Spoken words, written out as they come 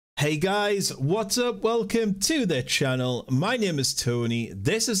Hey guys, what's up? Welcome to the channel. My name is Tony.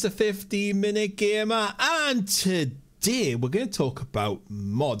 This is the 15-Minute Gamer, and today we're going to talk about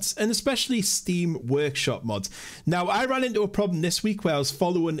mods, and especially Steam Workshop mods. Now, I ran into a problem this week where I was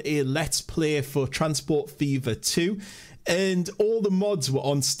following a Let's Play for Transport Fever 2, and all the mods were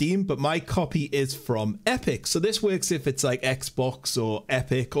on Steam, but my copy is from Epic. So this works if it's like Xbox or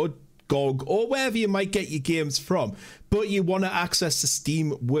Epic or GOG or wherever you might get your games from, but you want to access the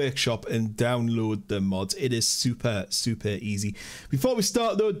Steam Workshop and download the mods. It is super easy. Before we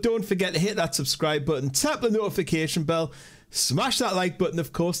start though, don't forget to hit that subscribe button, tap the notification bell, smash that like button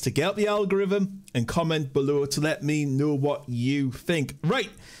of course to get up the algorithm, and comment below to let me know what you think. Right,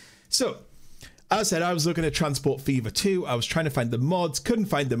 so as I said, I was looking at Transport Fever 2. I was trying to find the mods, couldn't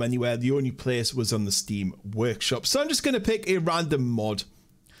find them anywhere. The only place was on the Steam Workshop. So I'm just going to pick a random mod.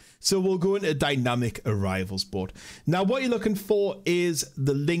 So we'll go into Dynamic Arrivals board. Now what you're looking for is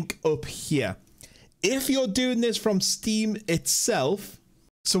the link up here. If you're doing this from Steam itself,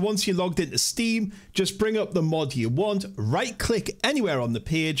 so once you're logged into Steam, just bring up the mod you want, right click anywhere on the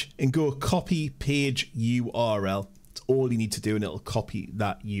page and go copy page URL. That's all you need to do and it'll copy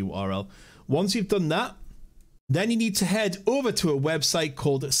that URL. Once you've done that, then you need to head over to a website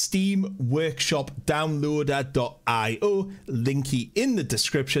called steamworkshopdownloader.io, linky in the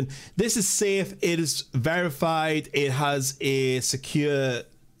description. This is safe, it is verified, it has a secure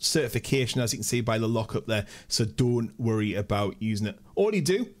certification, as you can see by the lockup there, so don't worry about using it. All you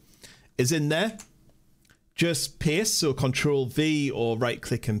do is in there, just paste, so Control V or right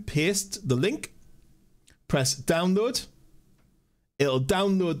click and paste the link, press download. It'll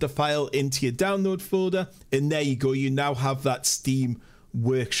download the file into your download folder, and there you go. You now have that Steam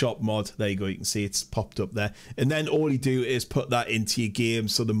Workshop mod. There you go. You can see it's popped up there. And then all you do is put that into your game,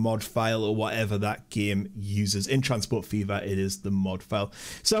 so the mod file or whatever that game uses. In Transport Fever, it is the mod file.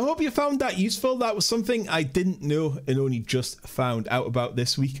 So I hope you found that useful. That was something I didn't know and only just found out about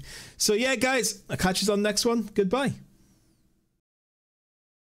this week. So yeah, guys, I'll catch you on the next one. Goodbye.